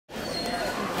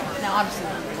obviously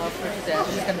we love her to death.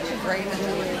 She's going to be great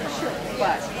until we get her.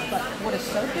 But what is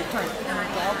so different in the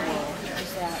dog world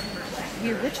is that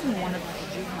we originally wanted like a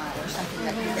juvenile or something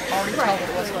that you already told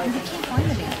it was, and you can't find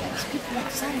the damn things. People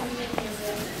won't sell them.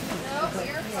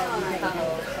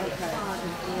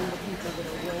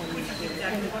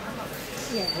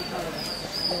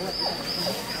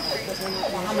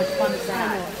 Well, how much fun is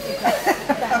that?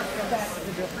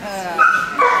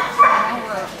 Now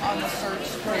we're on the search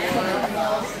for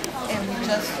and we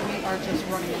are just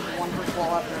running one brick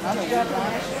wall after another.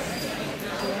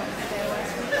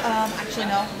 Actually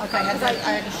no. Okay, I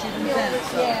had to shoot them in.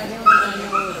 So. Yeah, there was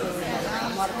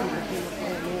a lot of people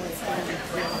came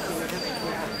up there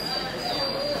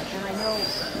and I know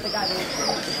the guy that was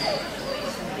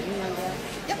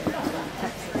Yep.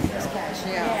 Texas cash.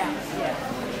 Yeah.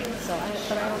 So,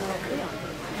 but I don't know if they are.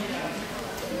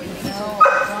 No.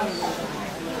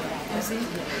 Is he?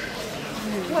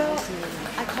 Well,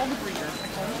 I called the breeder. I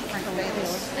called Frank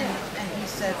Bayless, and he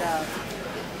said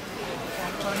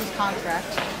for his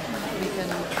contract, we can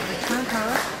return her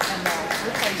and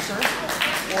replace her,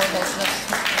 or they'll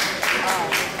just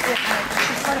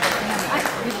she's part of a family.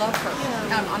 We love her.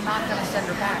 I'm not going to send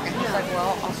her back. And he's like,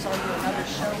 well, I'll sell you another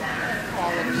show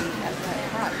quality at that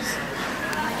price.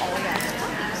 All he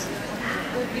asked.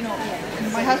 You know,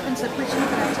 and my husband said, please look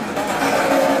at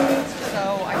 $10.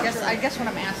 So I guess what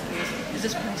I'm asking is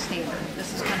this pretty standard?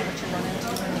 This is kind of what you run into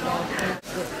in the dog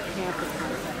with camping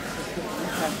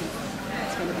contracts.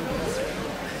 It's going to be this way.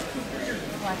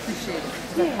 Well, I appreciate it.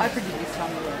 I forget you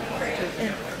telling me that.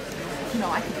 And, you know,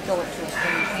 I could go up to a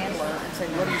strange handler and say,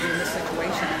 what do you do in this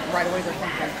situation? And right away they're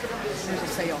thinking, there's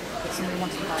a sale. But somebody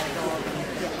wants to buy a dog.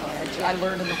 And I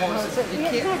learned in the horses. You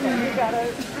can't. You got to.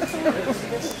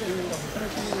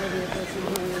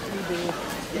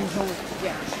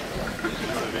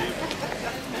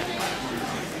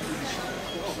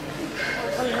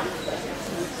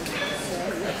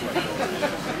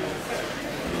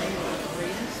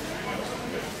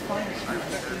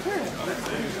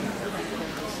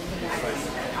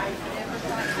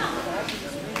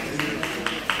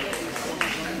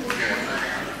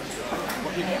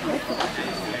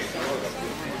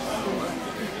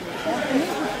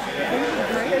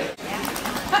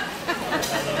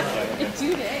 In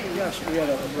 2 days. Yes, we had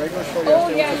a regular show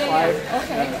yesterday with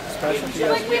 5 and a specialty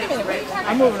You're like, wait a minute,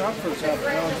 I'm moving up for this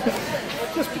afternoon.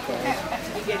 Just because. I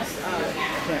can't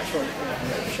show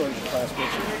you the class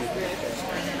pictures.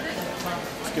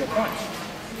 Still points.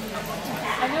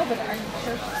 I know, but are you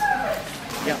sure she's good?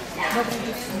 Yeah.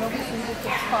 Nobody seems to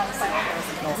qualify.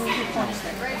 No. Who are you pointing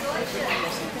at?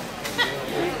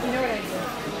 You know what I did?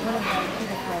 One of my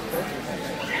people called her.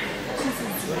 She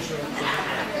says, it's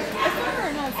not her,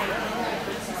 no,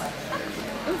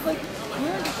 it was like, we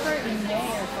were in Detroit in May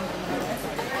or something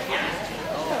like that.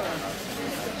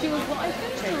 She was, well, I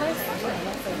finished her last summer. And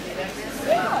I said,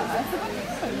 yeah. I said, what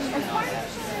happened? She goes, why didn't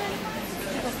she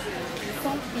goes,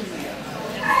 something.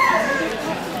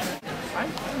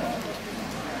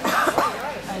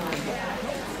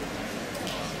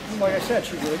 Like I said,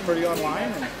 she's really pretty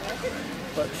online,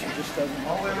 but she just doesn't.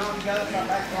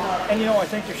 And you know, I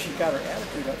think if she got her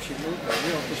attitude up, she'd move better.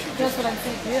 You know, because she just. That's what I'm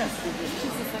saying. Yeah.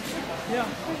 She's a section. Yeah.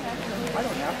 I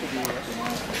don't have to do this.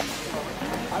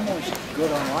 I'm only good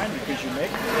online because you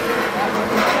make me.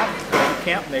 You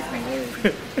can't make me move.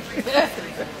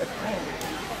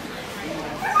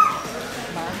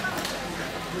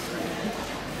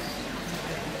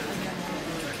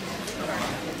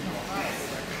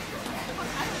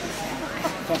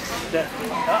 But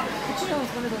you know,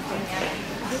 it's one of those things.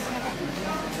 This happened.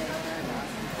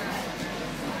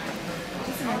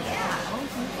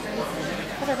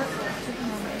 Whatever.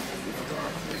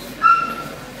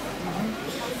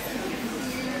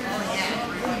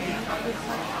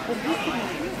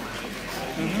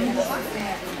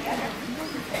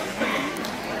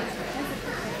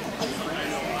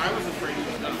 I was afraid he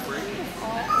was going to break it.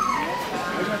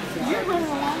 You're running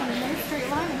along in a nice straight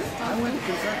line. I went to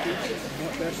Kentucky,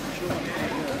 went best in show.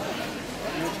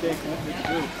 Next day, I went to the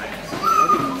group. I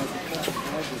didn't even make the cut.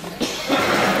 I was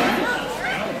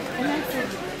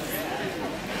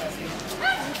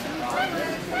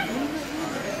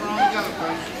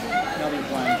another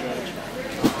blind judge.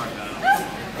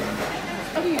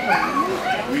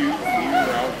 We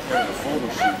were out for the photo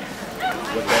shoot.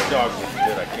 What that dog just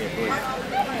did, I can't believe it.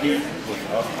 He was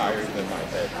up higher than my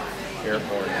head,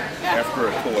 airborne, after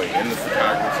a toy, and the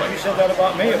photographer's You like, said that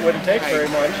about me, it wouldn't take very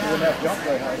much. You wouldn't have to jump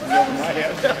very high to be over my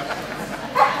head.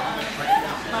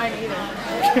 Mine either.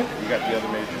 you got the other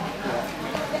major.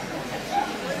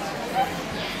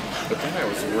 But then I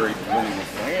was worried when he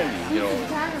was landing, you know.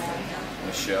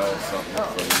 Michelle something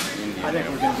from India. I think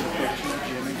we're going to get a picture of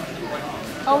Jimmy.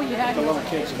 Oh, yeah. The little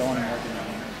kids that own him.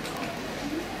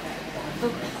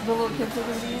 The little kids are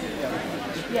going to be in it?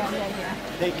 Yeah.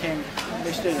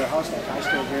 They stayed at our house like I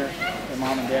stayed here. Their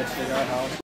mom and dad stayed at our house.